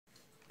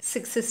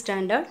6th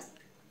standard,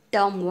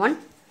 term 1,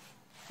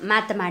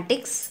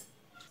 mathematics,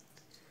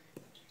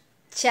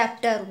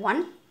 chapter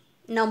 1,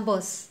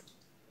 numbers,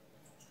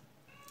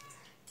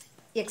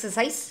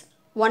 exercise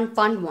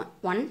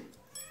 1.1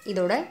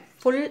 இதோட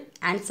full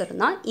answer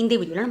தான் இந்த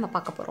வீடியோல நம்ம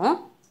பார்க்க போறோம்.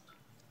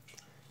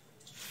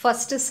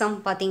 First sum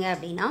பாத்தீங்க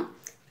அப்படினா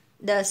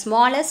the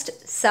smallest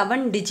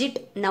 7 digit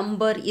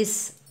number is,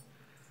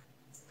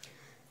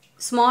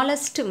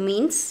 smallest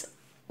means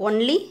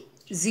only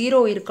 0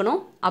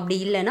 இருக்கணும், அப்படி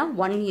இல்லைனா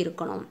 1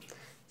 இருக்கணும்.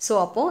 ஸோ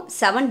அப்போ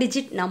 7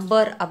 digit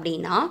number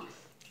அப்படின்னா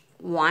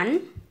 1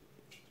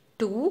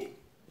 2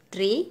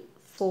 3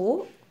 4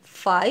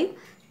 5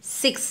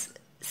 6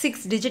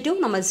 6 டிஜிட்டும்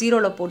நம்ம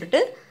 0ல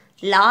போட்டுட்டு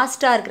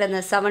லாஸ்ட்டாக இருக்கிற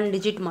அந்த 7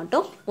 digit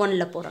மட்டும்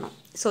 1ல போடணும்.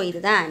 ஸோ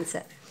இதுதான்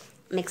answer.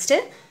 Next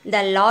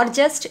the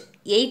largest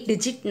 8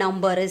 digit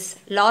number is,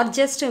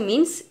 largest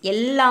means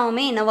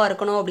எல்லாமே என்னவா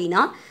இருக்கணும்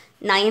அப்படின்னா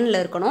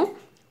 9ல இருக்கணும்.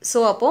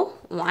 ஸோ அப்போது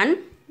 1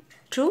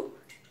 2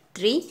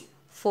 3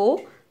 4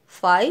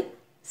 5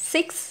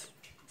 6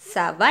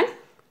 7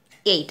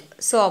 8.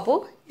 ஸோ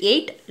அப்போது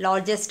 8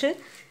 largest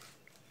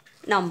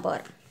number.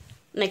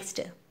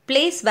 Next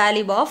place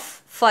value of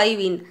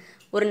 5 in,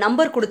 ஒரு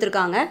நம்பர்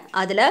கொடுத்துருக்காங்க,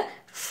 அதில்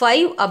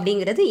 5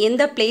 அப்படிங்கிறது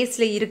எந்த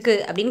பிளேஸில்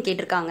இருக்குது அப்படின்னு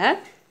கேட்டிருக்காங்க.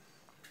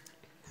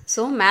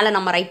 ஸோ மேலே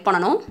நம்ம ரைட்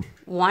பண்ணணும்.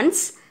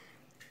 Once,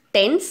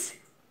 tense,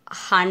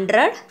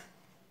 100,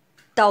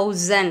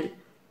 1000.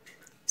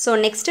 ஸோ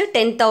நெக்ஸ்ட்டு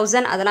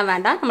 10,000 அதெல்லாம்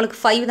வேண்டாம், நம்மளுக்கு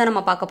 5 தான்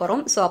நம்ம பார்க்க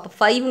போகிறோம். ஸோ அப்போ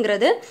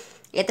 5ங்கிறது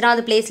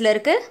எத்தனாவது பிளேஸில்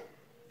இருக்குது?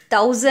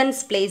 1000s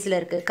பிளேஸில்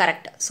இருக்குது.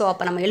 கரெக்ட். ஸோ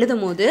அப்போ நம்ம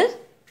எழுதும் போது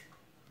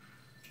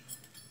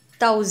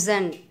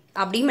 1000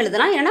 அப்படின்னு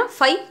எழுதலாம், ஏன்னா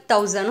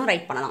 5000னும்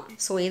ரைட் பண்ணலாம்.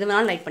 ஸோ எது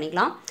வேணாலும் ரைட்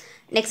பண்ணிக்கலாம்.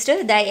 Next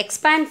the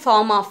expand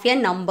form of a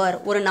number,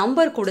 ஒரு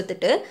நம்பர்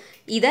கொடுத்துட்டு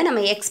இதை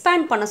நம்ம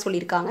எக்ஸ்பேண்ட் பண்ண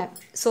சொல்லியிருக்காங்க.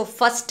 ஸோ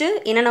ஃபஸ்ட்டு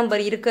என்ன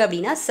நம்பர் இருக்குது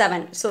அப்படின்னா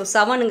 7. ஸோ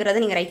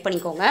 7ங்கிறத நீங்கள் ரைட்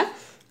பண்ணிக்கோங்க.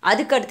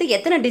 அதுக்கடுத்து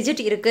எத்தனை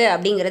டிஜிட் இருக்குது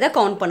அப்படிங்கிறத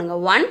கவுண்ட்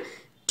பண்ணுங்கள். 1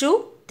 2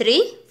 3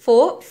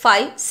 4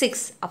 5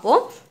 6.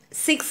 அப்போது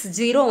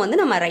 60 வந்து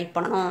நம்ம ரைட்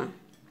பண்ணணும்.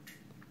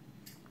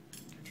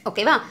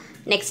 ஓகேவா?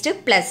 நெக்ஸ்ட்டு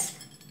ப்ளஸ்,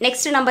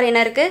 நெக்ஸ்ட் நம்பர்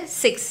என்ன இருக்குது?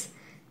 6.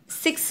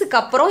 6க்கு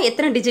அப்புறம்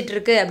எத்தனை டிஜிட்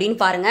இருக்குது அப்படின்னு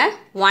பாருங்கள்.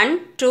 1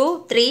 2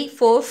 3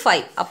 4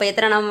 5. அப்போ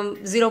எத்தனை நம்ம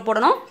 0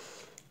 போடணும்?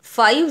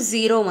 5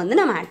 0 வந்து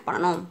நம்ம ஆட்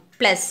பண்ணணும்.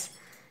 Plus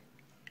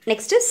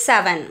next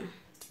 7.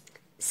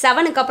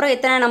 7க்கு அப்புறம்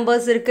எத்தனை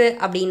நம்பர்ஸ் இருக்குது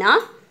அப்படின்னா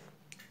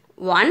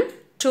 1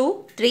 2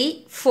 3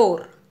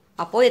 4.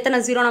 அப்போது எத்தனை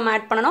 0 நம்ம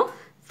ஆட் பண்ணணும்?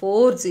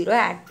 4 0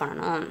 ஆட்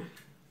பண்ணணும்.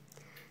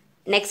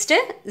 நெக்ஸ்ட்டு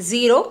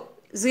 0,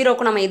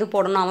 0க்கு நம்ம எது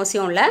போடணும்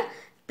அவசியம் இல்லை.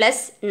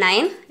 ப்ளஸ்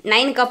 9,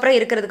 9க்கு அப்புறம்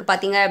இருக்கிறதுக்கு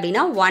பார்த்தீங்க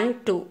அப்படின்னா 1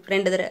 2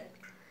 2 தடவை.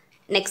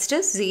 Next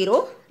 0,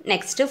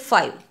 next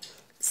 5.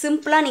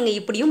 சிம்பிளாக நீங்கள்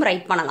இப்படியும்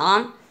ரைட்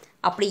பண்ணலாம்.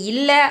 அப்படி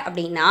இல்லை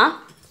அப்படின்னா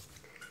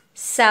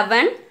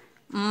 7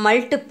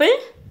 மல்டிபிள்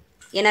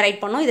என்ன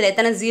ரைட் பண்ணணும்? இதில்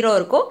எத்தனை 0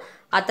 இருக்கோ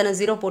அத்தனை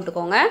 0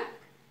 போட்டுக்கோங்க.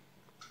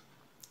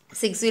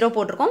 6 0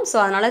 போட்டிருக்கோம். ஸோ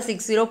அதனால்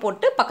 6 0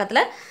 போட்டு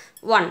பக்கத்தில்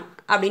 1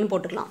 அப்படின்னு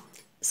போட்டுக்கலாம்.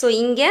 ஸோ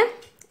இங்கே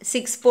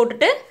 6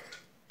 போட்டுட்டு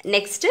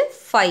நெக்ஸ்ட்டு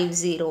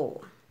 5 0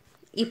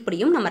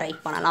 இப்படியும் நம்ம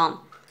ரைட் பண்ணலாம்.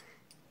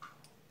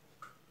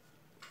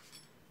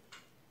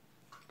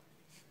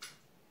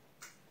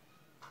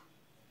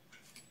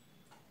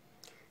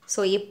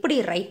 ஸோ எப்படி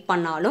ரைட்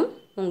பண்ணாலும்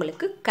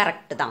உங்களுக்கு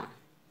கரெக்டு தான்.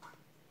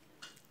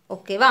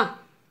 ஓகேவா?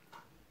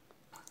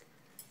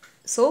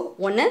 ஸோ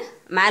ஒன்று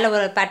மேலே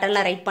ஒரு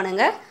பேட்டர்னில் ரைட்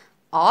பண்ணுங்கள்,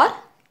 ஆர்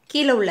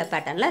கீழே உள்ள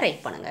பேட்டர்னில்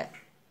ரைட் பண்ணுங்கள்.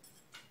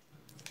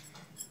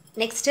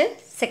 Next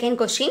second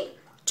question,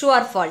 true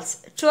or false.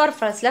 True R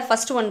ஃபால்ஸில்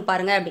first one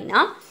பாருங்கள்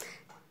அப்படின்னா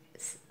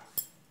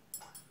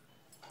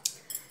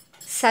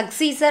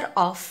successor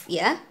of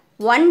a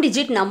 1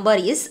 digit number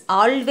is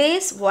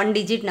always 1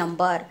 digit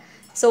number.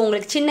 So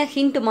உங்களுக்கு சின்ன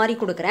ஹிண்ட் மாதிரி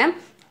கொடுக்குறேன்.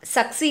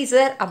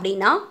 successor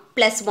அப்படின்னா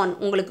 +1,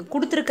 உங்களுக்கு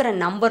கொடுத்துருக்கிற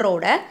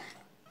நம்பரோட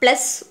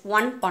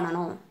 +1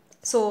 பண்ணணும்.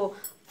 ஸோ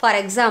ஃபார்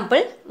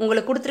எக்ஸாம்பிள்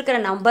உங்களுக்கு கொடுத்துருக்கிற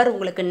நம்பர்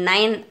உங்களுக்கு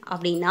 9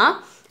 அப்படின்னா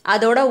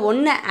அதோட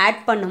 1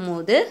 ஆட்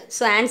பண்ணும்போது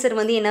ஸோ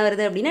ஆன்சர் வந்து என்ன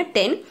வருது அப்படின்னா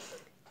 10.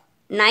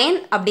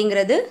 9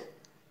 அப்படிங்கிறது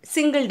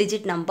சிங்கிள்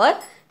டிஜிட் நம்பர்,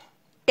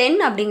 10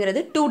 அப்படிங்கிறது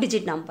 2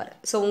 digit நம்பர்.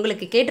 ஸோ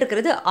உங்களுக்கு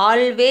கேட்டிருக்கிறது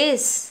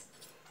ஆல்வேஸ்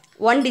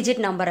 1 digit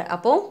நம்பர்.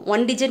 அப்போது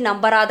 1 digit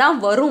நம்பராக தான்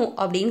வரும்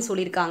அப்படின்னு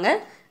சொல்லியிருக்காங்க.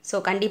 ஸோ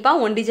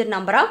கண்டிப்பாக 1 digit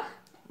நம்பராக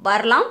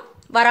வரலாம்,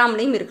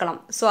 வராமலையும் இருக்கலாம்.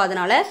 ஸோ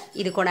அதனால்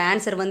இதுக்கோட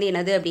ஆன்சர் வந்து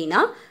என்னது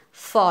அப்படின்னா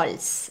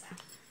falls.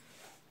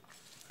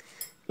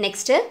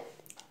 Next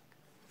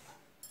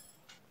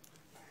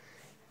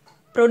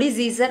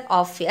producer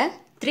of a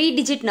 3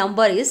 digit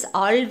number is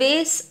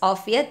always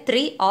of a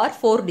 3 or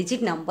 4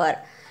 digit number.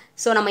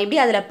 So நம்ம எப்படி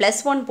அதில்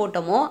 +1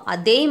 போட்டோமோ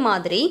அதே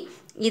மாதிரி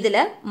இதில்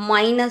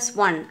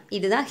 -1.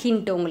 இதுதான்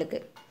ஹிண்ட் உங்களுக்கு.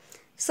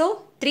 ஸோ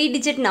 3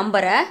 digit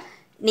நம்பரை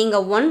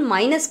நீங்கள் 1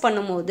 மைனஸ்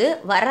பண்ணும்போது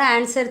வர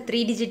ஆன்சர்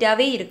 3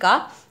 digitஆகவே இருக்கா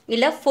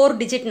இல்லை 4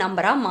 digit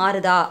நம்பராக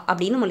மாறுதா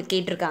அப்படின்னு உங்களுக்கு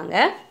கேட்டிருக்காங்க.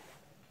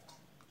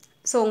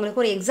 ஸோ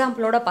உங்களுக்கு ஒரு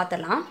எக்ஸாம்பிளோட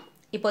பார்த்துடலாம்.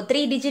 இப்போ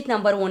 3 digit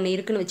நம்பர் ஒன்று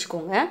இருக்குதுன்னு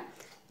வச்சுக்கோங்க.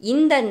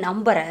 இந்த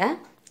நம்பரை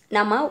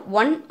நம்ம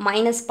 1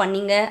 மைனஸ்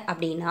பண்ணிங்க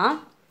அப்படின்னா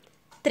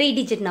 3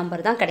 digit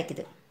நம்பர் தான்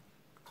கிடைக்குது.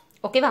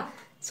 ஓகேவா?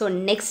 ஸோ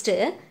நெக்ஸ்ட்டு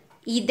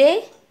இதே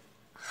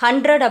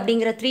 100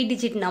 அப்படிங்கிற 3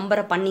 டிஜிட்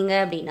நம்பரை பண்ணிங்க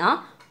அப்படின்னா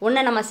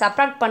ஒன்று நம்ம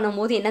சப்ராக்ட்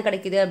பண்ணும்போது என்ன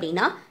கிடைக்குது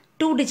அப்படின்னா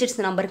 2 டிஜிட்ஸ்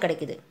நம்பர்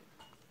கிடைக்குது.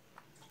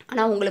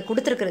 ஆனால் உங்களுக்கு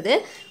கொடுத்துருக்கிறது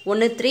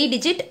ஒன்று 3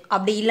 டிஜிட்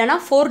அப்படி இல்லைனா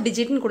 4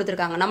 டிஜிட்னு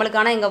கொடுத்துருக்காங்க நம்மளுக்கு.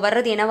 ஆனால் இங்கே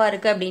வர்றது என்னவா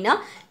இருக்குது அப்படின்னா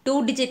 2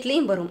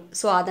 டிஜிட்லேயும் வரும்.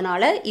 ஸோ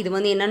அதனால் இது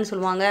வந்து என்னன்னு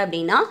சொல்லுவாங்க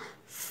அப்படின்னா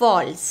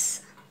ஃபால்ஸ்.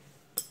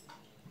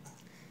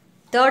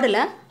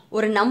 தேர்டில்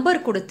ஒரு நம்பர்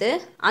கொடுத்து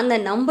அந்த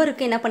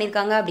நம்பருக்கு என்ன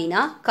பண்ணியிருக்காங்க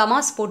அப்படின்னா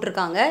கமாஸ்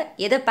போட்டிருக்காங்க.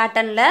 எதை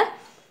பேட்டர்னில்?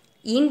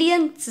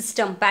 இந்தியன்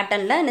சிஸ்டம்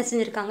பேட்டர்னில் என்ன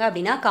செஞ்சுருக்காங்க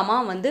அப்படின்னா கமா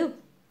வந்து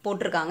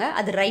போட்டிருக்காங்க.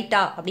 அது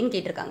ரைட்டா அப்படின்னு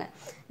கேட்டிருக்காங்க.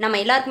 நம்ம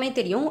எல்லாருக்குமே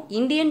தெரியும்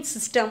இந்தியன்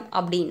சிஸ்டம்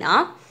அப்படின்னா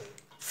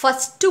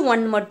ஃபஸ்ட்டு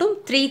 1 மட்டும்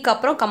 3க்கு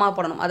அப்புறம் கமா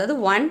போடணும். அதாவது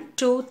 1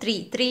 2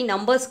 3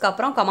 நம்பர்ஸ்க்கு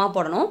அப்புறம் கமா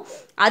போடணும்.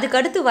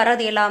 அதுக்கடுத்து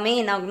வர்றது எல்லாமே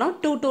என்ன ஆகணும்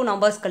 2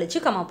 நம்பர்ஸ் கழித்து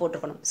கமா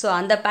போட்டுக்கணும். ஸோ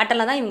அந்த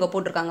பேட்டர்னில் தான் இவங்க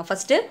போட்டிருக்காங்க.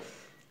 ஃபஸ்ட்டு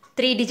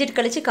 3 டிஜிட்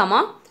கழித்து கமா,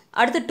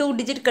 அடுத்து 2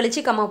 டிஜிட்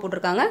கழித்து கமா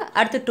போட்டிருக்காங்க,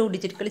 அடுத்து 2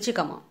 டிஜிட் கழித்து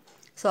கமா.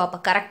 ஸோ அப்போ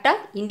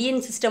கரெக்டாக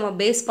இந்தியன் சிஸ்டமை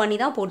பேஸ் பண்ணி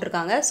தான்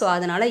போட்டிருக்காங்க. ஸோ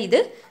அதனால் இது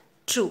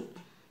ட்ரூ.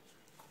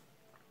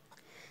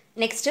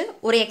 நெக்ஸ்ட்டு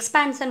ஒரு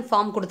எக்ஸ்பான்ஷன்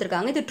ஃபார்ம்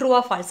கொடுத்துருக்காங்க. இது ட்ரூவா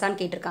ஃபால்ஸான்னு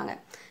கேட்டிருக்காங்க.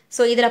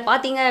 ஸோ இதில்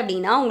பார்த்தீங்க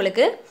அப்படின்னா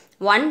உங்களுக்கு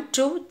 1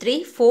 2 3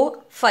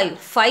 4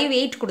 5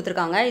 8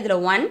 கொடுத்துருக்காங்க.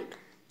 இதில் 1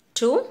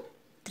 2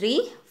 3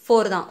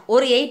 4 தான்.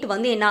 ஒரு 8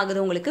 வந்து என்ன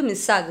ஆகுது உங்களுக்கு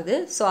மிஸ் ஆகுது.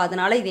 ஸோ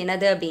அதனால் இது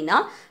என்னது அப்படின்னா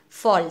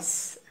ஃபால்ஸ்.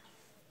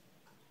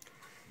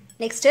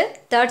 நெக்ஸ்ட்டு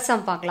தேர்ட்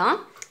சம் பார்க்கலாம்.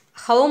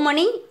 How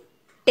many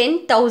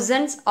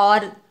 10,000s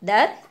are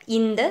there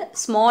in the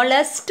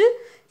smallest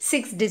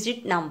 6 digit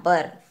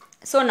number?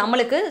 So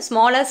நம்மளுக்கு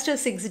ஸ்மாலஸ்ட்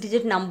 6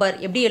 டிஜிட் நம்பர்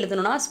எப்படி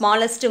எழுதணும்னா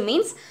ஸ்மாலஸ்ட்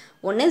மீன்ஸ்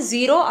ஒன்று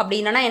 0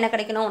 அப்படின்னா என்ன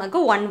கிடைக்கணும் உனக்கு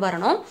 1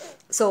 வரணும்.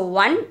 ஸோ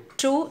 1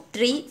 2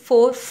 3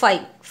 4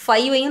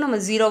 5 நம்ம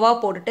 0வாக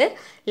போட்டுட்டு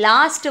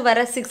லாஸ்ட்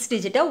வர 6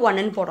 டிஜிட்டை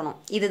 1ன்னு போடணும்.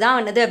 இதுதான்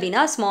என்னது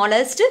அப்படின்னா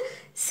smallest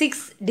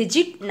 6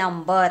 digit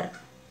number.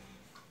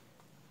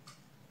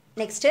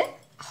 Next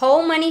how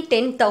many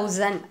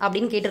 10,000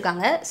 அப்படின்னு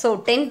கேட்டிருக்காங்க. ஸோ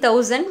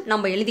 10,000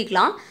 நம்ம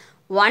எழுதிக்கலாம்.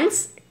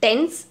 Once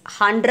tense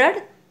 100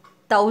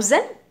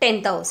 1000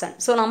 10,000.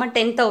 ஸோ நம்ம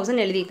 10,000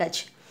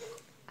 எழுதிக்காச்சு.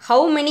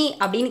 ஹவு many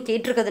அப்படின்னு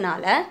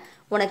கேட்டிருக்கிறதுனால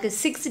உனக்கு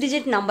 6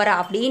 டிஜிட் நம்பரை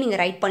அப்படியே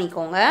நீங்கள் ரைட்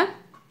பண்ணிக்கோங்க.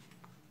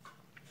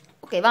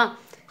 ஓகேவா?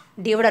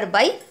 டிவைடட்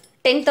பை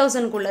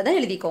 10,000க்குள்ளே தான்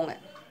எழுதிக்கோங்க.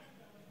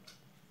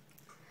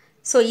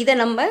 ஸோ இதை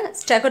நம்ம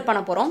ஸ்ட்ரைக் அவுட்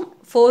பண்ண போகிறோம்.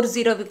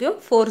 40க்கும்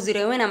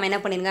 40 நம்ம என்ன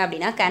பண்ணிடுங்க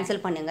அப்படின்னா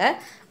கேன்சல் பண்ணுங்கள்.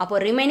 அப்போ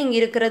ரிமைனிங்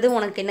இருக்கிறது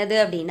உனக்கு என்னது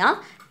அப்படின்னா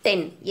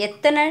 10.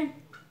 எத்தனை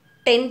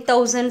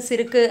 10,000s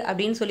இருக்குது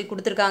அப்படின்னு சொல்லி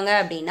கொடுத்துருக்காங்க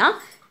அப்படின்னா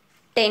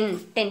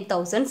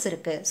 10,000s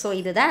இருக்குது. ஸோ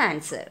இதுதான்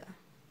ஆன்சர்.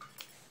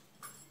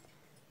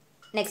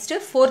 நெக்ஸ்ட்டு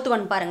ஃபோர்த்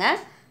ஒன் பாருங்கள்.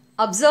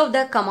 Observe the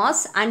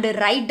Khamas and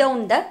write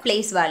down the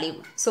place value.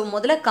 So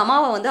முதல்ல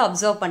கமாவை வந்து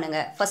அப்சர்வ்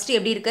பண்ணுங்கள். ஃபஸ்ட்டு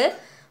எப்படி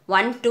இருக்குது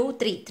 1 2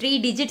 3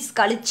 டிஜிட்ஸ்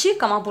கழித்து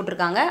கமா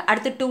போட்டிருக்காங்க.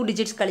 அடுத்து 2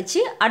 டிஜிட்ஸ்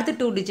கழித்து அடுத்து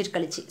 2 டிஜிட்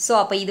கழிச்சு. ஸோ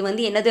அப்போ இது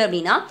வந்து என்னது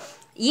அப்படின்னா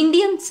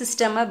இந்தியன்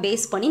சிஸ்டமை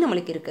பேஸ் பண்ணி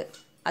நம்மளுக்கு இருக்குது.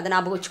 அதை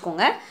ஞாபகம்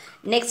வச்சுக்கோங்க.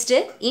 நெக்ஸ்ட்டு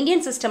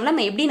இந்தியன் சிஸ்டமில்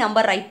நம்ம எப்படி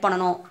நம்பர் ரைட்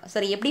பண்ணணும்,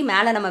 சரி எப்படி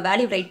மேலே நம்ம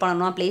வேல்யூ ரைட்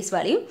பண்ணணும் பிளேஸ்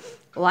வேல்யூ.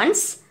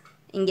 ஒன்ஸ்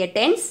இங்கே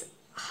டென்ஸ்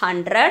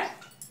 100.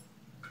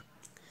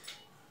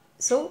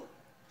 ஸோ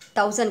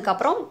 1000க்கு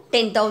அப்புறம்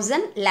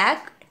 10,000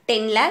 lakh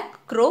 10 lakh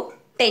grow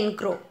 10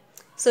 grow.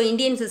 So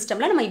Indian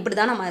சிஸ்டமில் நம்ம இப்படி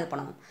தான் நம்ம இது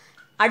பண்ணணும்.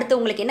 அடுத்து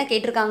உங்களுக்கு என்ன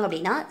கேட்டிருக்காங்க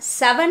அப்படின்னா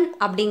 7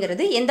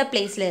 அப்படிங்கிறது எந்த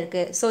பிளேஸில்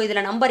இருக்குது. ஸோ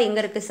இதில் நம்பர்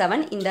எங்கே இருக்குது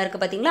 7 இந்த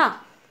இருக்குது பார்த்தீங்களா.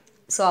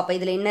 ஸோ அப்போ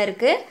இதில் என்ன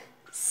இருக்குது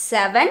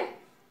 7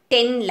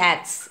 10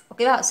 lakhs.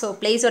 ஓகேவா? ஸோ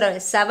பிளேஸோட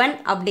 7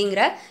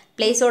 அப்படிங்கிற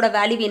பிளேஸோட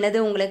வேல்யூ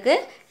என்னது உங்களுக்கு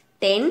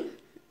 10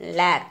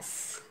 lakhs.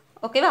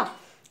 ஓகேவா?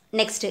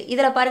 நெக்ஸ்ட்டு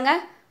இதில்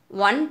பாருங்கள்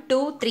 1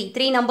 2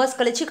 3 நம்பர்ஸ்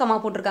கழிச்சு கமா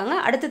போட்டிருக்காங்க.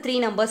 அடுத்து 3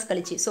 நம்பர்ஸ்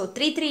கழிச்சு. ஸோ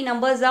 3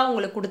 நம்பர்ஸாக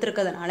உங்களுக்கு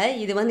கொடுத்துருக்கிறதுனால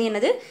இது வந்து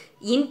என்னது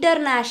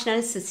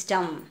international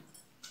system.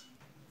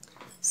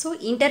 So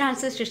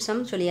international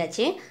system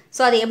சொல்லியாச்சு.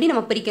 ஸோ அதை எப்படி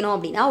நம்ம பிரிக்கணும்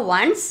அப்படின்னா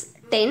ஒன்ஸ்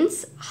டென்ஸ்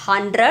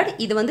 100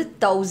 இது வந்து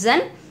 1000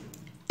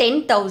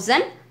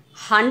 10,000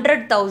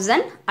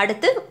 100,000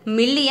 அடுத்து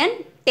மில்லியன்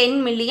 10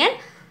 மில்லியன்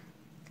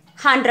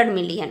 100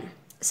 மில்லியன்.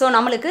 ஸோ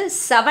நம்மளுக்கு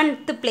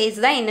 7th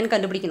பிளேஸ் தான் என்னென்னு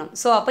கண்டுபிடிக்கணும்.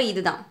 ஸோ அப்போ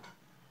இதுதான்.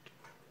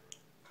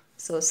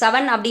 ஸோ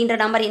 7 அப்படின்ற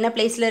நம்பர் என்ன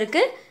பிளேஸில்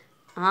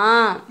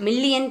இருக்குது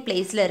மில்லியன்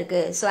பிளேஸில்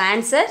இருக்குது. ஸோ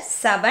ஆன்சர்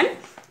 7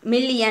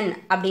 மில்லியன்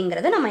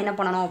அப்படிங்கிறத நம்ம என்ன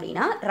பண்ணணும்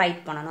அப்படின்னா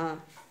ரைட் பண்ணணும்.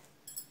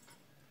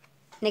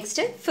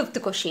 Next 5th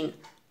question.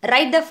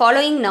 Right the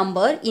following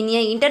number in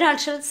A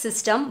international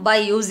system by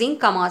using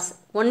Khamas.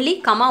 Only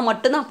comma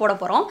மட்டும்தான் போட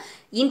போகிறோம்.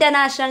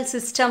 இன்டர்நேஷ்னல்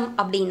சிஸ்டம்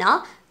அப்படின்னா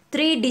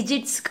 3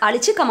 டிஜிட்ஸ்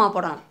கழிச்சு கமா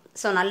போடணும்.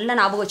 ஸோ நல்லா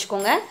ஞாபகம்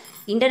வச்சுக்கோங்க.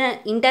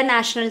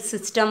 இன்டர்நேஷ்னல்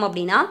சிஸ்டம்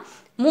அப்படின்னா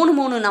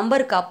 3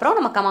 நம்பருக்கு அப்புறம்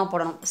நம்ம கமா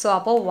போடணும். ஸோ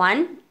அப்போது 1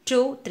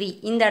 2 3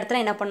 இந்த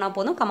இடத்துல என்ன பண்ணால்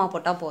போதும் கமா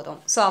போட்டால் போதும்.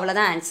 ஸோ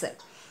அவ்வளோதான் ஆன்சர்.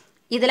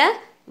 இதில்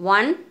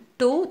 1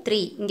 2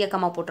 3 இங்கே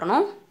கமா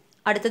போட்டுறணும்.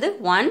 அடுத்தது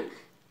 1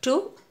 2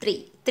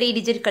 3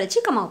 டிஜிட் கழிச்சு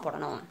கமா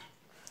போடணும்.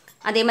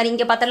 அதே மாதிரி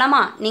இங்கே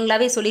பார்த்தலாமா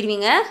நீங்களாவே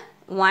சொல்லிடுவீங்க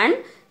 1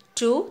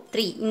 2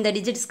 3 இந்த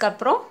டிஜிட்ஸ்க்கு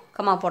அப்புறம்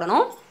கமா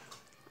போடணும்.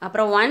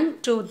 அப்புறம் 1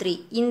 2 3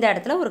 இந்த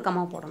இடத்துல ஒரு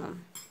கமா போடணும்.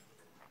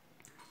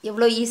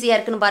 எவ்வளோ ஈஸியாக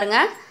இருக்குன்னு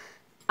பாருங்கள்.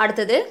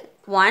 அடுத்தது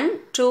 1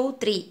 2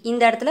 3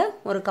 இந்த இடத்துல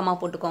ஒரு கமா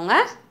போட்டுக்கோங்க.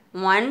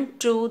 1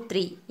 2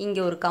 3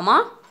 இங்கே ஒரு கமா,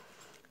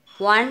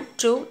 1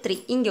 2 3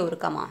 இங்கே ஒரு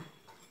கமா.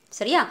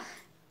 சரியா?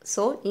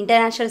 ஸோ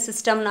இன்டர்நேஷ்னல்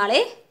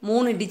சிஸ்டம்னாலே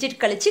 3 டிஜிட்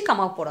கழித்து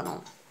கமா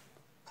போடணும்.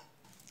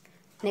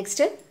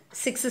 Next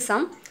 6th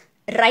sum.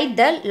 Write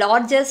the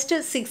largest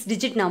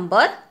 6-digit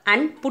number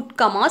and put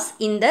commas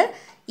in the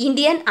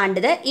Indian and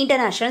the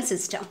international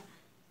system.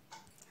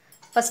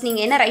 First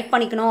நீங்கள் என்ன ரைட்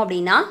பண்ணிக்கணும்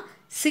அப்படின்னா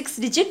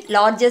 6-digit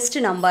largest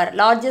number.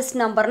 லார்ஜஸ்ட்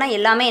நம்பர்னால்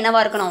எல்லாமே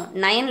என்னவாக இருக்கணும்?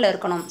 9ல்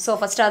இருக்கணும். ஸோ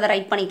ஃபஸ்ட்டு அதை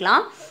ரைட்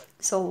பண்ணிக்கலாம்.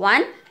 ஸோ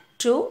 1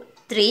 2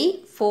 3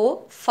 4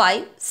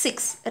 5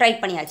 6 ரைட்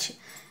பண்ணியாச்சு.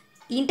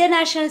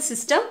 இன்டர்நேஷ்னல்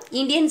சிஸ்டம்,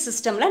 இந்தியன்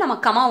சிஸ்டமில் நம்ம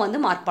கமா வந்து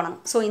மார்க்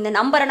பண்ணணும். ஸோ இந்த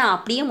நம்பரை நான்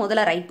அப்படியே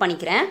முதல்ல ரைட்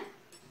பண்ணிக்கிறேன்.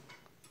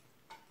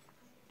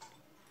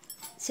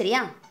 சரியா?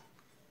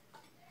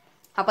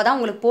 அப்போ தான்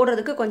உங்களுக்கு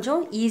போடுறதுக்கு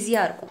கொஞ்சம்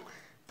ஈஸியாக இருக்கும்.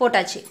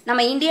 போட்டாச்சு.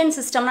 நம்ம இந்தியன்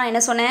சிஸ்டம்னா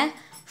என்ன சொன்னேன்?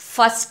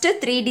 ஃபஸ்ட்டு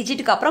 3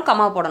 டிஜிட்டுக்கு அப்புறம்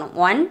கமா போடணும்.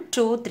 1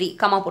 2 3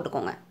 கமா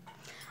போட்டுக்கோங்க.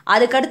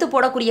 அதுக்கடுத்து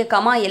போடக்கூடிய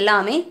கமா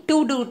எல்லாமே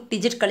 2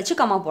 டிஜிட் கழித்து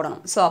கமா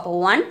போடணும். ஸோ அப்போ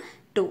 1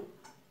 2.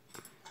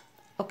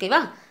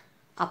 ஓகேவா?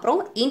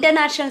 அப்புறம்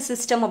இன்டர்நேஷ்னல்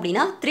சிஸ்டம்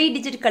அப்படின்னா 3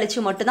 டிஜிட்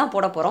கழித்து மட்டும்தான்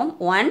போட போகிறோம்.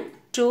 1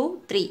 2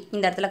 3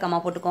 இந்த இடத்துல கமா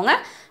போட்டுக்கோங்க.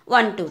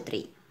 1 2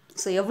 3.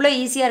 ஸோ எவ்வளோ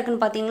ஈஸியாக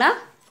இருக்குன்னு பார்த்தீங்களா?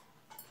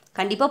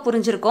 கண்டிப்பாக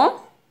புரிஞ்சிருக்கும்.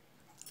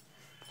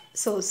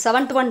 ஸோ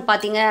 7th one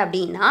பார்த்தீங்க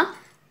அப்படின்னா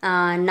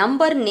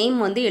நம்பர் நேம்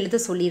வந்து எழுத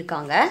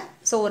சொல்லியிருக்காங்க.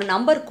 ஸோ ஒரு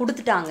நம்பர்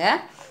கொடுத்துட்டாங்க.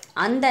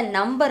 அந்த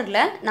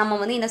நம்பரில் நம்ம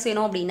வந்து என்ன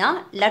செய்யணும் அப்படின்னா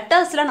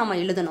லெட்டர்ஸில் நம்ம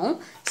எழுதணும்.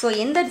 ஸோ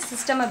எந்த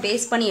சிஸ்டமை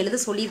பேஸ் பண்ணி எழுத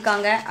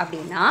சொல்லியிருக்காங்க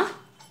அப்படின்னா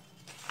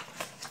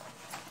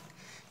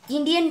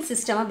இந்தியன்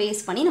சிஸ்டமை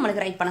பேஸ் பண்ணி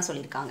நம்மளுக்கு ரைட் பண்ண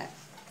சொல்லியிருக்காங்க.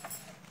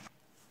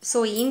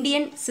 ஸோ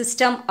இந்தியன்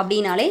சிஸ்டம்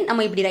அப்படின்னாலே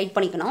நம்ம இப்படி ரைட்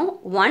பண்ணிக்கணும்.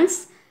 Once,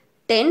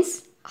 tense,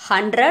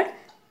 100,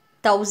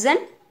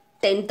 1000,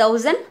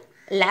 10,000,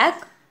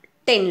 lakh,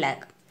 10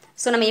 lakh.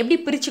 So நம்ம எப்படி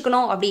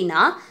பிரிச்சுக்கணும்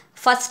அப்படின்னா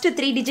ஃபஸ்ட்டு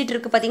 3 டிஜிட்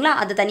இருக்குது பார்த்தீங்களா,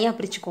 அதை தனியாக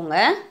பிரிச்சுக்கோங்க.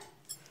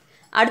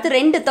 அடுத்து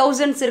 2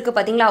 thousands இருக்குது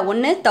பார்த்தீங்களா,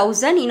 ஒன்று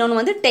 1000, இன்னொன்று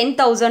வந்து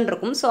 10,000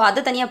 இருக்கும். ஸோ அதை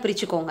தனியாக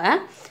பிரிச்சுக்கோங்க.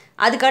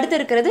 அதுக்கு அடுத்து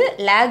இருக்கிறது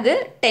லேகு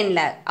 10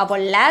 lakh. அப்போ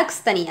லேக்ஸ்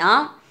தனியாக,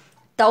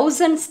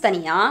 thousands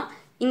தனியாக,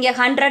 இங்கே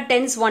 100,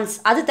 10s, 1s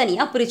அது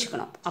தனியாக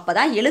பிரிச்சுக்கணும். அப்போ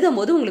தான் எழுதும்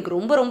போது உங்களுக்கு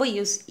ரொம்ப ரொம்ப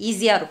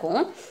ஈஸியாக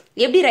இருக்கும்.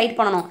 எப்படி ரைட்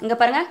பண்ணணும் இங்கே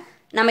பாருங்கள்.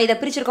 நம்ம இதை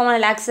பிரிச்சுருக்கோமா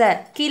லேக்ஸை,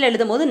 கீழே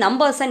எழுதும் போது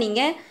நம்பர்ஸை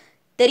நீங்கள்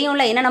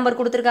தெரியும்ல என்ன நம்பர்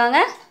கொடுத்துருக்காங்க,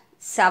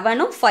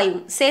 7 5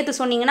 சேர்த்து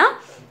சொன்னீங்கன்னா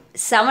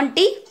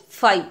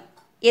 75.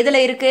 எதில்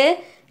இருக்குது?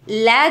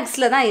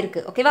 லேக்ஸில் தான்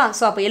இருக்குது. ஓகேவா?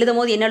 ஸோ அப்போ எழுதும்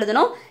போது என்ன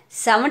எழுதணும்?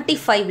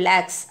 75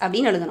 lakhs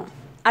அப்படின்னு எழுதணும்.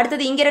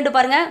 அடுத்தது இங்கே 2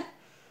 பாருங்கள்.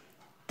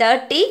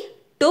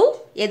 32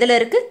 எதில்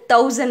இருக்குது?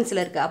 thousandsல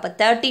இருக்குது. அப்போ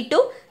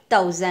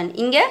 32,000.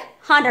 இங்கே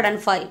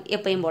 105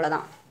 எப்பயும் போல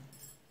தான்.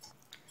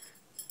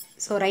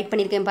 ஸோ ரைட்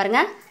பண்ணியிருக்கேன்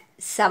பாருங்கள்.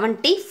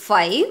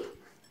 75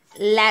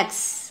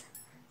 lakhs,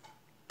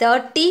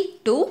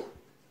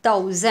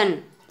 32,000,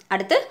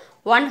 அடுத்து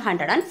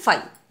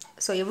 105.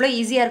 ஸோ எவ்வளோ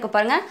ஈஸியாக இருக்குது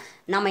பாருங்கள்.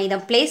 நம்ம இதை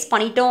ப்ளேஸ்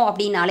பண்ணிட்டோம்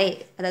அப்படின்னாலே,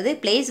 அதாவது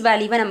ப்ளேஸ்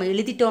வேல்யூவை நம்ம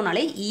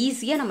எழுதிட்டோம்னாலே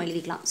ஈஸியாக நம்ம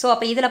எழுதிக்கலாம். ஸோ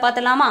அப்போ இதில்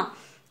பார்த்துடலாமா?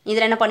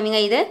 இதில் என்ன பண்ணுவீங்க?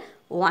 இது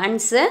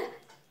 1s,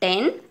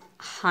 10,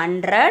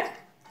 100,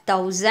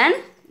 1000,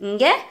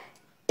 இங்கே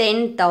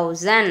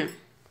 10,000,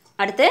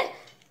 அடுத்து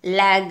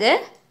லேகு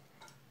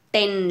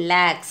 10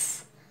 lakhs,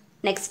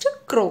 நெக்ஸ்ட்டு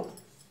க்ரோ.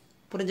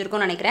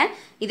 புரிஞ்சிருக்கும்னு நினைக்கிறேன்.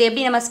 இதை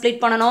எப்படி நம்ம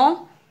ஸ்ப்ளிட் பண்ணணும்?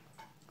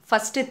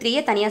 ஃபஸ்ட்டு 3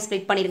 தனியாக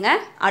ஸ்ப்ளிட் பண்ணிடுங்க.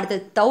 அடுத்து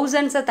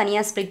thousandsஸை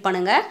தனியாக ஸ்ப்ளிட்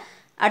பண்ணுங்கள்.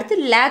 அடுத்து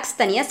லேக்ஸ்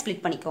தனியாக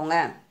ஸ்ப்ளிட் பண்ணிக்கோங்க.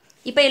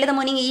 இப்போ எழுதும்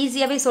போது நீங்கள்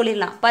ஈஸியாகவே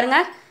சொல்லிடலாம்.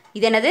 பாருங்கள்,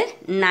 இது என்னது?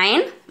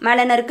 9, மேலே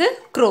என்ன இருக்குது?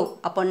 க்ரோ.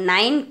 அப்போ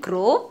 9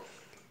 crore,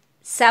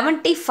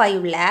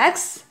 75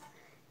 lakhs,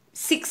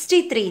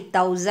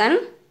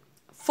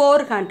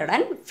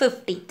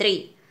 63,453.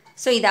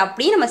 ஸோ இதை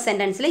அப்படியே நம்ம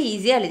சென்டென்ஸில்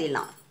ஈஸியாக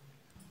எழுதிடலாம்.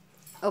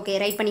 ஓகே,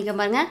 ரைட் பண்ணிக்க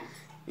பாருங்கள்.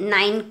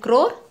 9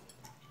 crore,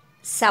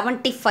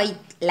 75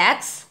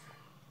 lakhs,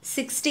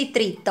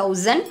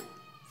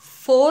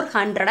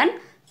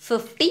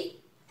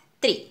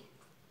 63,453.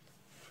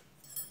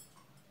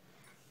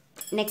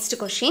 Next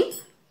question,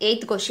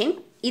 8th question.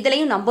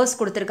 இதுலேயும் நம்பர்ஸ்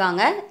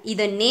கொடுத்துருக்காங்க.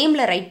 இதை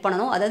நேமில் ரைட்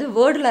பண்ணணும், அதாவது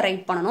வேர்டில்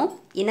ரைட் பண்ணணும்.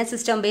 என்ன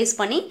சிஸ்டம் பேஸ்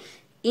பண்ணி?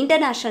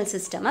 இன்டர்நேஷ்னல்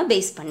சிஸ்டமை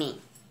பேஸ் பண்ணி.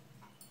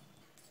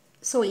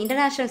 ஸோ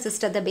இன்டர்நேஷ்னல்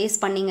சிஸ்டத்தை பேஸ்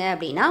பண்ணிங்க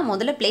அப்படின்னா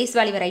முதல்ல பிளேஸ்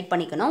வேல்யூவை ரைட்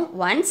பண்ணிக்கணும்.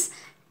 Once,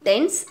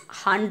 tense,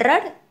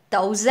 100,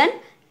 1000,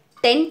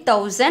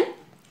 10,000,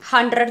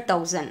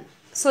 100,000.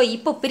 ஸோ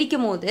இப்போ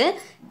பிரிக்கும் போது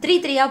 3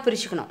 3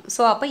 பிரிச்சுக்கணும்.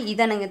 ஸோ அப்போ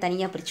இதை நீங்கள்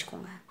தனியாக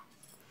பிரிச்சுக்கோங்க.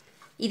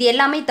 இது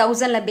எல்லாமே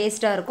 1000ல்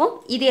பேஸ்டாக இருக்கும்.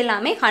 இது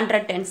எல்லாமே 100,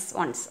 10s,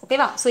 1s.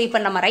 ஓகேவா? ஸோ இப்போ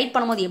நம்ம ரைட்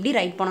பண்ணும்போது எப்படி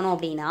ரைட் பண்ணணும்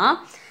அப்படின்னா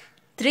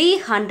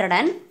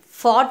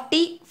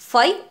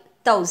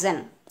 345,000.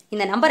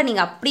 இந்த நம்பரை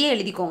நீங்கள் அப்படியே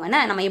எழுதிக்கோங்கண்ணா.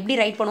 நம்ம எப்படி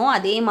ரைட் பண்ணுவோம்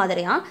அதே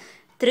மாதிரியா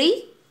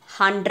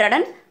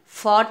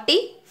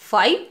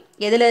 345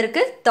 எதில்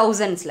இருக்குது?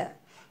 thousandsல.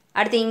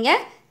 அடுத்து இங்கே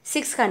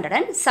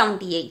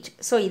 678.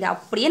 ஸோ இதை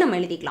அப்படியே நம்ம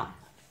எழுதிக்கலாம்.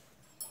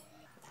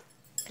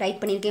 ரைட்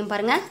பண்ணியிருக்கேன்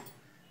பாருங்கள்.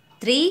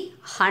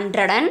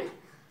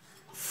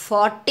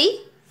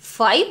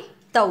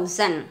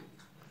 345,000.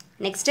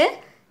 நெக்ஸ்ட்டு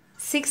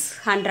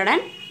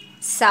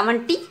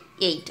 678.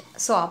 8.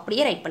 ஸோ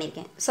அப்படியே ரைட்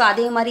பண்ணியிருக்கேன். ஸோ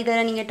அதே மாதிரி இதை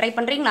நீங்கள் ட்ரை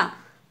பண்ணுறீங்களா?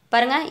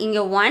 பாருங்கள்,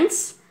 இங்கே ஒன்ஸ்,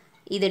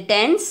 இது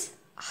டென்ஸ்,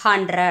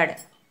 100.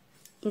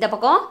 இந்த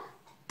பக்கம்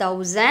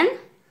 1000,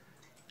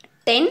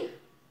 10,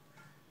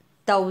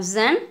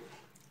 1000,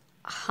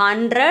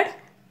 100,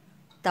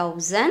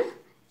 1000.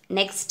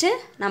 நெக்ஸ்ட்டு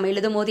நம்ம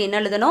எழுதும் போது என்ன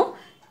எழுதணும்?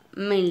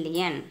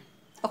 மில்லியன்.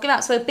 ஓகேவா?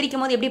 ஸோ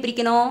பிரிக்கும் போது எப்படி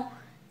பிரிக்கணும்?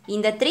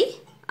 இந்த 3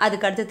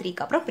 அதுக்கு அடுத்து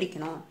 3க்கு அப்புறம்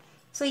பிரிக்கணும்.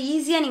 ஸோ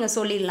ஈஸியாக நீங்கள்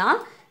சொல்லிடலாம்.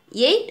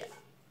 8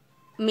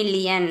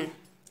 மில்லியன்.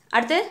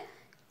 அடுத்து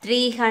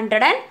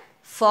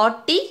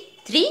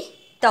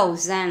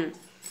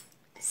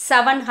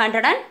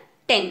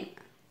 343,710.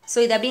 ஸோ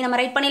இதை அப்படியே நம்ம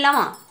ரைட்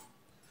பண்ணிடலாமா?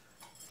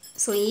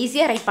 ஸோ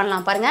ஈஸியாக ரைட்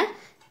பண்ணலாம். பாருங்கள்,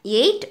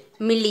 8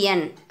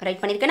 மில்லியன்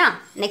ரைட் பண்ணியிருக்கேனா?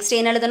 நெக்ஸ்ட்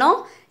என்ன எழுதணும்?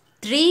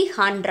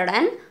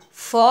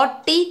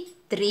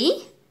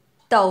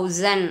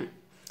 343,000.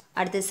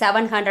 அடுத்து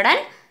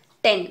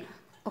 710.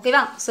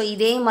 ஓகேவா? ஸோ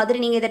இதே மாதிரி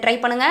நீங்கள் இதை ட்ரை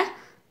பண்ணுங்கள்.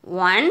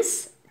 Once,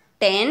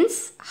 tense,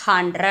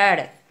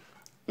 100.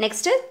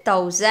 நெக்ஸ்ட்டு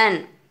 1000.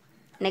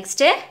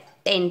 நெக்ஸ்ட்டு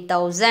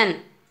 10,000,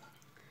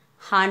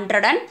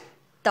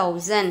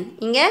 100,000.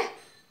 இங்கே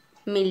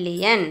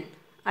மில்லியன்.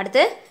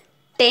 அடுத்து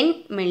 10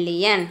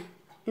 மில்லியன்.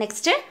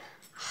 Next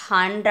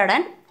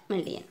 100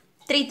 million.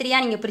 3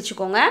 3 நீங்கள்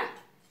பிரிச்சுக்கோங்க.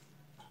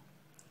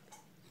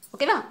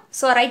 ஓகேவா?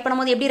 ஸோ ரைட்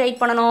பண்ணும்போது எப்படி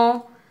ரைட் பண்ணணும்?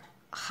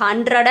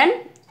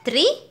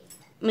 103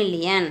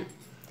 மில்லியன்,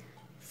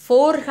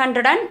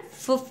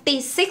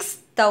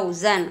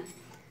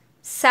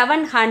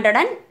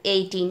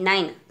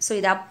 456,789. ஸோ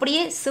இது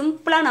அப்படியே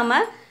சிம்பிளாக நம்ம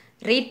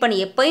ரீட் பண்ணி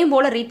எப்பயும்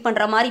போல் ரீட்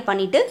பண்ணுற மாதிரி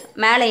பண்ணிவிட்டு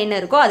மேலே என்ன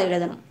இருக்கோ அதை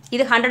எழுதணும்.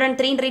 இது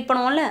 103 ரீட்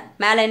பண்ணுவோம்ல,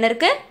 மேலே என்ன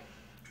இருக்குது?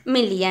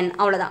 மில்லியன்.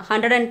 அவ்வளோதான்,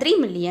 103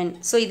 மில்லியன்.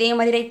 ஸோ இதே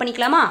மாதிரி ரைட்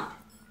பண்ணிக்கலாமா?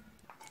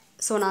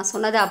 ஸோ நான்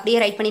சொன்னதை அப்படியே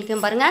ரைட்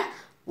பண்ணியிருக்கேன் பாருங்கள்.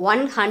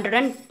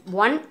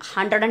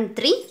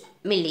 103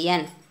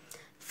 மில்லியன்,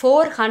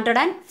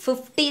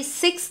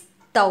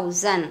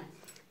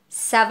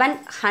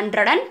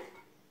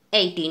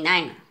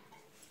 456,789.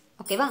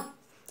 ஓகேவா?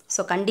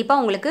 ஸோ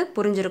கண்டிப்பாக உங்களுக்கு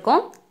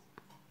புரிஞ்சிருக்கும்.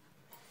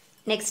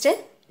 நெக்ஸ்ட்டு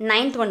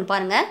 9th ஒன்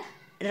பாருங்கள்.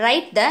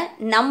 Right the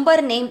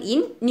number name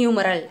in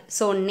numeral.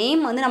 So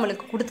name வந்து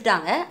நம்மளுக்கு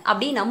கொடுத்துட்டாங்க,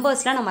 அப்படி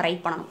நம்பர்ஸில் நம்ம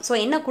ரைட் பண்ணணும். ஸோ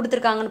என்ன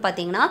கொடுத்துருக்காங்கன்னு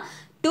பார்த்தீங்கன்னா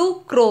 2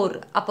 crore.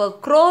 அப்போ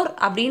crore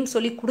அப்படின்னு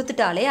சொல்லி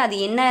கொடுத்துட்டாலே அது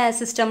என்ன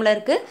சிஸ்டமில்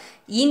இருக்குது?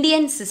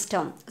 Indian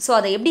system. ஸோ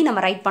அதை எப்படி நம்ம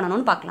ரைட்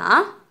பண்ணணும்னு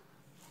பார்க்கலாம்.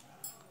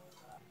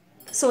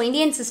 ஸோ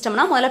இந்தியன்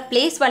சிஸ்டம்னா முதல்ல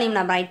பிளேஸ் வேல்யூ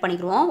நம்ம ரைட்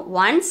பண்ணிக்கிறோம்.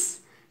 Once,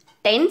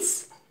 tense,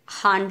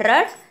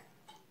 100,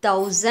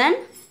 1000,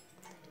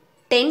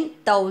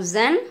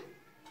 10,000,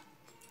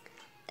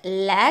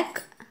 lakh,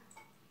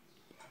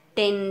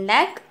 10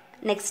 lakh,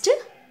 next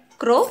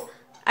crore,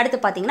 அடுத்து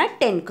பார்த்தீங்கன்னா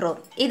 10 crore.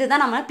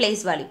 இதுதான் நம்ம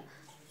பிளேஸ் வேல்யூ.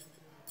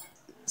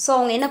 ஸோ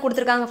அவங்க என்ன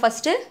கொடுத்துருக்காங்க?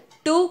 ஃபஸ்ட்டு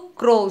 2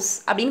 crores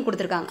அப்படின்னு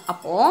கொடுத்துருக்காங்க.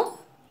 அப்போது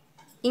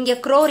இங்கே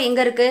crore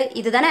எங்கே இருக்குது?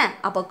 இது தானே.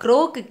 அப்போ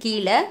க்ரோக்கு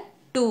கீழே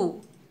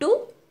 2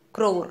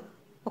 crore.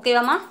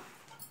 ஓகேவாம்மா?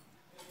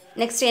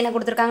 நெக்ஸ்ட் என்ன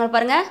கொடுத்துருக்காங்க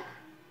பாருங்கள்,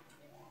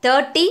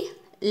 30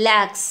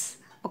 lakhs.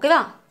 ஓகேவா?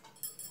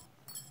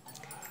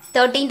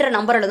 30ன்ற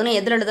நம்பர் எழுதணும்.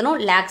 எதில் எழுதணும்?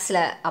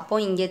 லேக்ஸில்.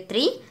 அப்போது இங்கே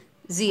 3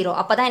 0.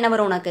 அப்போ தான் என்ன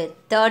வரும் உனக்கு?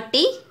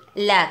 30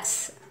 lakhs.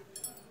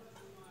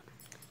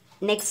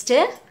 நெக்ஸ்ட்டு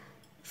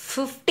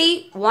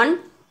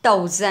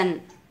 51,000.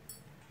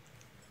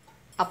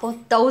 அப்போது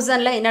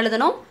 1000ல் என்ன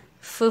எழுதணும்?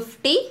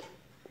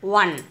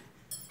 51.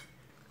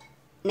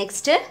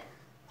 நெக்ஸ்ட்டு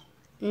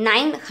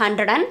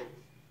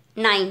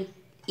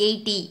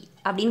 980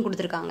 அப்படின்னு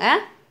கொடுத்துருக்காங்க.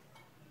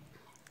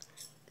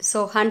 ஸோ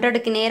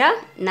 100க்கு நேராக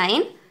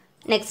 9,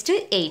 நெக்ஸ்ட்டு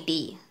 80.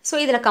 ஸோ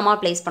இதில் கமா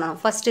ப்ளேஸ் பண்ணணும்.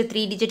 ஃபஸ்ட்டு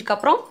 3 டிஜிட்க்கு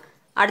அப்புறம்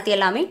அடுத்து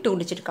எல்லாமே 2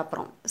 டிஜிட்க்கு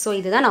அப்புறம். ஸோ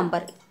இதுதான்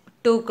நம்பர்.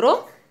 2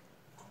 crore,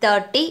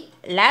 30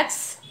 lakhs,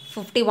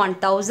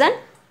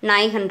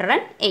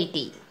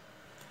 51,980.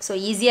 ஸோ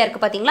ஈஸியாக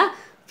இருக்குது பார்த்தீங்களா?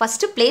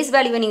 ஃபஸ்ட்டு பிளேஸ்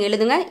வேல்யூவை நீங்கள்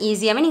எழுதுங்க,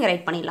 ஈஸியாகவே நீங்கள்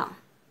ரைட் பண்ணிடலாம்.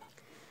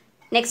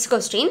 Next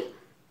question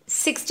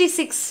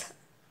 66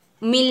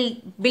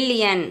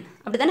 billion.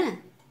 அப்படி தானே?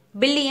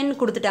 பில்லியன்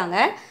கொடுத்துட்டாங்க.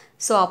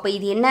 ஸோ அப்போ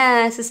இது என்ன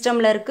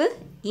சிஸ்டமில் இருக்குது?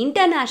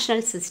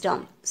 International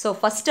system. ஸோ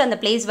ஃபஸ்ட்டு அந்த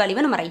பிளேஸ்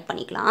வேல்யூவை நம்ம ரைட்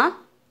பண்ணிக்கலாம்.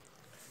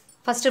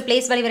 ஃபஸ்ட்டு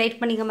பிளேஸ் வேல்யூவை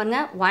ரைட் பண்ணிக்க பாருங்க.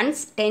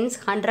 ஒன்ஸ், டென்ஸ்,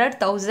 100,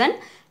 1000,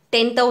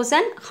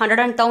 10,000,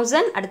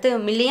 100,000, அடுத்து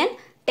மில்லியன்,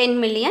 10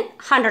 மில்லியன்,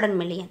 100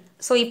 மில்லியன்.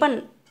 ஸோ இப்போ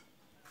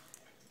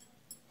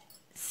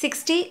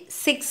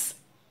 66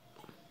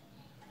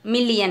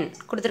 மில்லியன்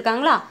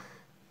கொடுத்துருக்காங்களா?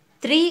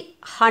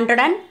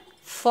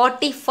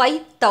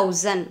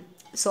 345,000.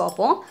 ஸோ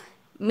அப்போது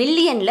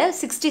மில்லியனில்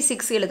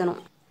 66 எழுதணும்,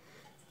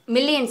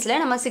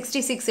 மில்லியன்ஸில் நம்ம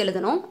 66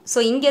 எழுதணும். ஸோ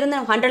இங்கேருந்து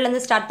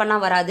 100லேருந்து ஸ்டார்ட்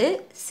பண்ணால் வராது,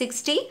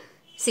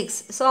 66.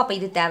 ஸோ அப்போ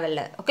இது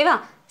தேவையில்லை. ஓகேவா?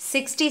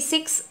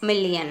 66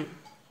 மில்லியன்.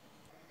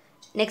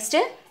 நெக்ஸ்ட்டு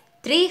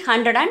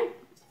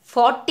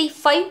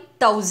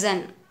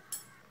 345,000.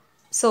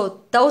 ஸோ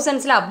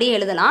தௌசண்ட்ஸில் அப்படியே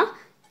எழுதலாம்,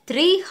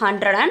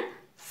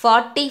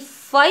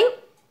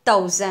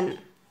 345,000.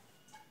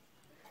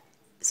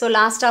 ஸோ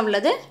லாஸ்ட்டாக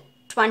உள்ளது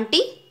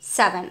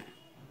 27.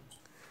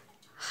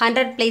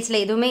 100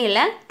 பிளேஸில் எதுவுமே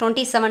இல்லை,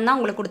 27 தான்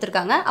உங்களுக்கு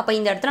கொடுத்துருக்காங்க. அப்போ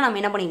இந்த இடத்துல நம்ம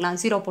என்ன பண்ணிக்கலாம்?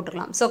 0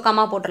 போட்டுக்கலாம். ஸோ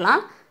கமா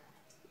போட்டுடலாம்.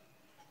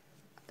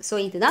 ஸோ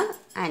இதுதான்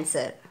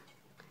ஆன்சர்.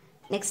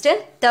 நெக்ஸ்ட்டு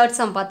தேர்ட்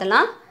சம்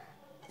பார்த்தலாம்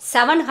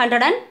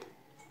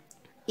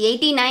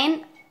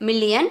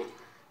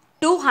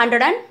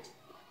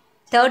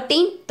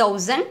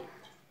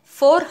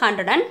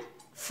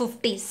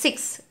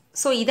 789,213,456.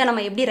 ஸோ இதை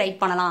நம்ம எப்படி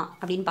ரைட் பண்ணலாம்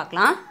அப்படின்னு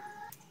பார்க்கலாம்.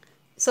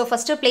 ஸோ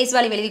ஃபஸ்ட்டு பிளேஸ்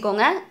வேல்யூ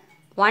எழுதிக்கோங்க.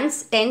 Once,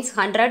 tense,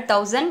 100,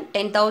 1000,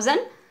 10,000,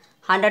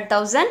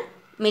 100,000,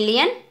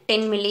 million,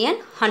 10 million,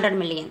 100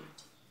 million.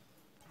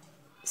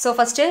 So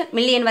first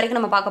million வரைக்கும்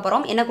நம்ம பார்க்க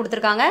போகிறோம். என்ன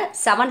கொடுத்துருக்காங்க?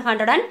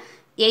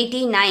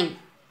 789.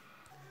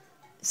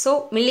 So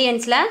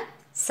மில்லியன்ஸில்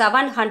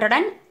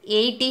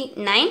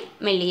 789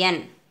 million.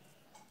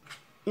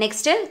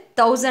 நெக்ஸ்ட்டு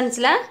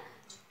தௌசண்ட்ஸில்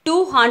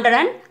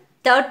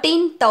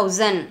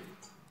 213,000.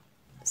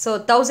 ஸோ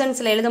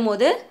தௌசண்ட்ஸில் எழுதும்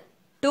போது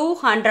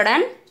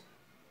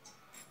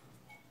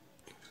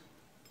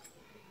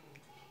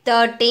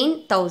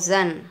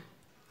 213,000.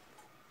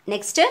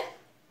 நெக்ஸ்ட்டு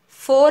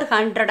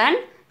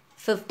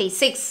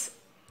 456.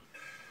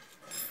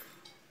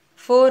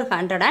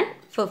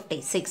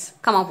 456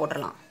 கமா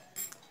போட்டுடலாம்.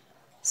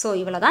 ஸோ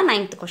இவ்வளோ தான்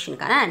 9th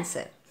கொஷினுக்கான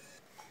answer.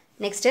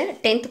 Next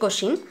 10th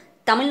question.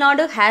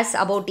 Tamil Nadu has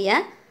about a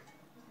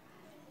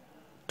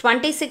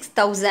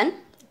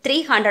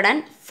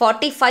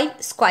 26,345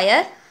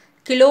 square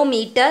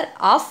kilometre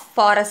of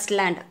forest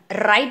land.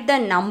 Right the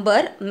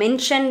number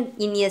mention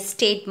in a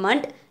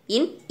statement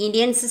in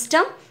Indian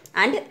system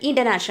and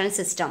international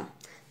system.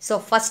 So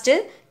first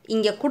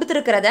இங்கே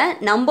கொடுத்துருக்கிறத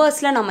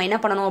நம்பர்ஸில் நம்ம என்ன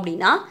பண்ணணும்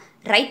அப்படின்னா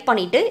right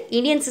பண்ணிவிட்டு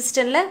Indian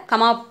சிஸ்டமில்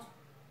comma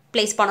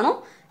place பண்ணணும்,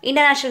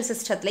 international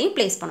சிஸ்டத்துலையும்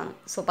place பண்ணணும்.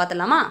 So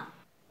பார்த்துலாமா?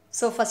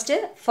 So first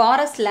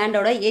forest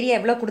லேண்டோட area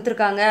எவ்வளோ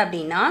கொடுத்துருக்காங்க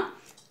அப்படின்னா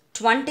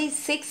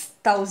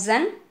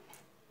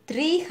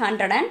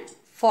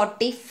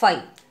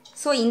 26,345.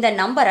 ஸோ இந்த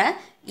நம்பரை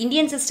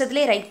இந்தியன்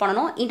சிஸ்டத்துலேயே ரைட்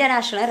பண்ணணும்,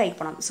 இன்டர்நேஷ்னலாக ரைட்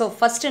பண்ணணும். ஸோ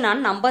ஃபஸ்ட்டு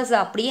நான் நம்பர்ஸை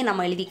அப்படியே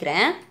நம்ம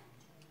எழுதிக்கிறேன்.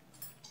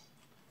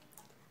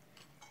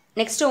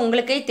 நெக்ஸ்ட்டு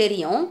உங்களுக்கே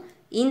தெரியும்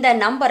இந்த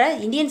நம்பரை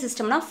இந்தியன்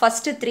சிஸ்டம்னா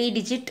ஃபஸ்ட்டு 3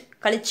 டிஜிட்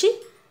கழித்து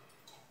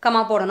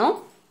கமா போடணும்,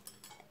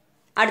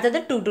 அடுத்தது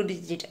 2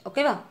 டிஜிட்.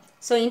 ஓகேவா?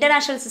 ஸோ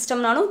இன்டர்நேஷ்னல்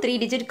சிஸ்டம்னாலும் 3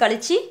 டிஜிட்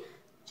கழித்து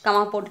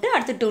கமா போட்டுட்டு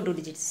அடுத்து 2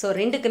 டிஜிட். ஸோ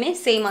ரெண்டுக்குமே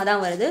சேமாக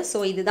தான் வருது. ஸோ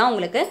இதுதான்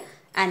உங்களுக்கு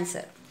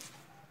ஆன்சர்.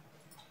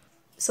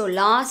 ஸோ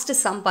லாஸ்ட்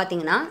சம்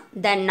பார்த்தீங்கன்னா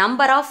the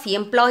number of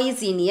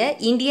employees in a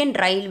Indian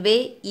railway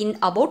in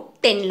about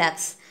 10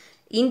 lakhs.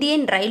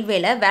 Indian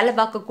ரயில்வேல வேலை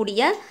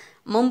பார்க்கக்கூடிய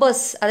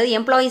மெம்பர்ஸ் அதாவது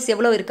எம்ப்ளாயீஸ்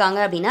எவ்வளோ இருக்காங்க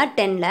அப்படின்னா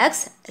 10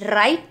 lakhs.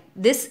 Right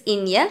this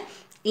in a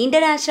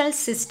international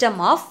system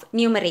of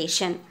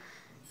numeration.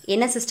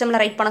 என்ன சிஸ்டமில்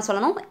ரைட் பண்ண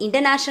சொல்லணும்?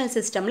 இன்டர்நேஷ்னல்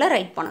சிஸ்டமில்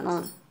ரைட்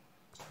பண்ணணும்.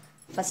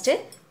 ஃபஸ்ட்டு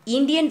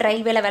இந்தியன்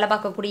ரயில்வேல வேலை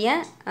பார்க்கக்கூடிய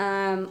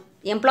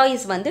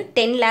எம்ப்ளாயீஸ் வந்து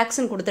 10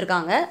 lakhsன்னு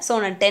கொடுத்துருக்காங்க. ஸோ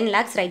நான் 10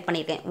 lakhs ரைட்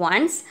பண்ணியிருக்கேன்.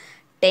 Once,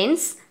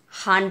 tense,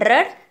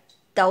 100,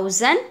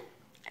 1000,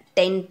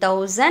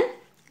 10,000,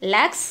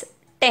 lakhs,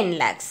 10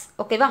 lakhs.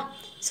 ஓகேவா?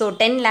 ஸோ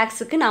 10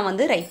 lakhsக்கு நான்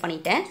வந்து ரைட்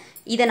பண்ணிட்டேன்.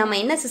 இதை நம்ம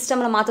என்ன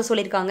சிஸ்டமில் மாற்ற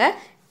சொல்லியிருக்காங்க?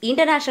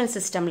 இன்டர்நேஷ்னல்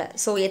சிஸ்டமில்.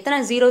 ஸோ எத்தனை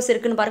ஜீரோஸ்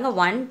இருக்குதுன்னு பாருங்கள்.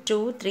 1 2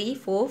 3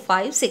 4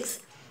 5 6.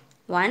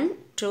 1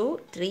 2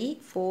 3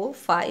 4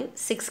 5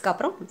 6க்கு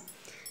அப்புறம்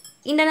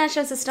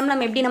இன்டர்நேஷ்னல் சிஸ்டம்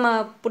நம்ம எப்படி நம்ம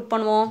புட்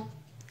பண்ணுவோம்?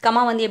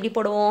 கமா வந்து எப்படி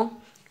போடுவோம்?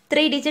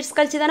 3 டிஜிட்ஸ்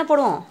கழிச்சு தானே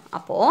போடுவோம்.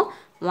 அப்போது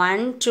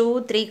 1 2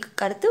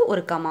 3க்கு அடுத்து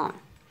ஒரு கமா,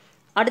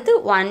 அடுத்து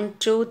 1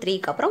 2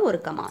 3க்கு அப்புறம் ஒரு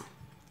கமா.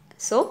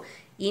 ஸோ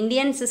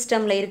இந்தியன்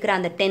சிஸ்டமில் இருக்கிற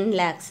அந்த 10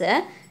 lakhsை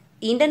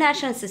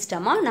இன்டர்நேஷ்னல்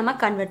சிஸ்டமாக நம்ம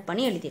கன்வெர்ட்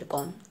பண்ணி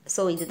எழுதியிருக்கோம்.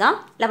 ஸோ இதுதான்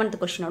 11th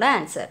கொஷினோட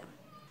ஆன்சர்.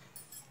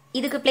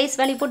 இதுக்கு பிளேஸ்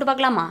வேல்யூ போட்டு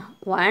பார்க்கலாமா?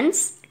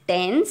 Once,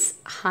 tense,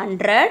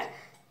 100,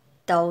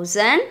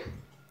 1000,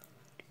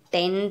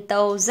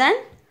 10,000,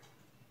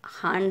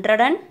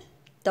 100,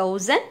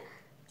 1000,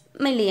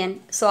 million.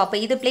 ஸோ அப்போ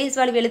இது பிளேஸ்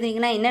வேல்யூ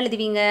எழுதுனீங்கன்னா என்ன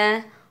எழுதுவீங்க?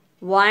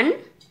 1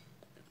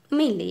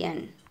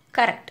 மில்லியன்.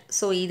 கரெக்ட்.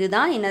 ஸோ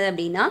இதுதான் என்னது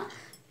அப்படின்னா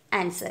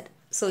ஆன்சர்.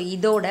 ஸோ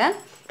இதோட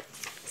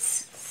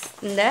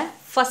இந்த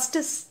ஃபஸ்ட்டு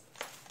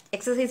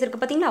எக்ஸசைஸ்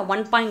இருக்குது பார்த்தீங்களா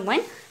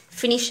 1.1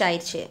 ஃபினிஷ்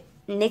ஆயிடுச்சு.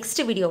 நெக்ஸ்ட்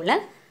வீடியோவில்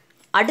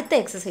அடுத்த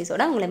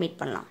எக்ஸசைஸோடு உங்களை மீட்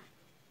பண்ணலாம்.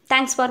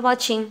 தேங்க்ஸ் ஃபார்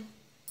வாட்சிங்.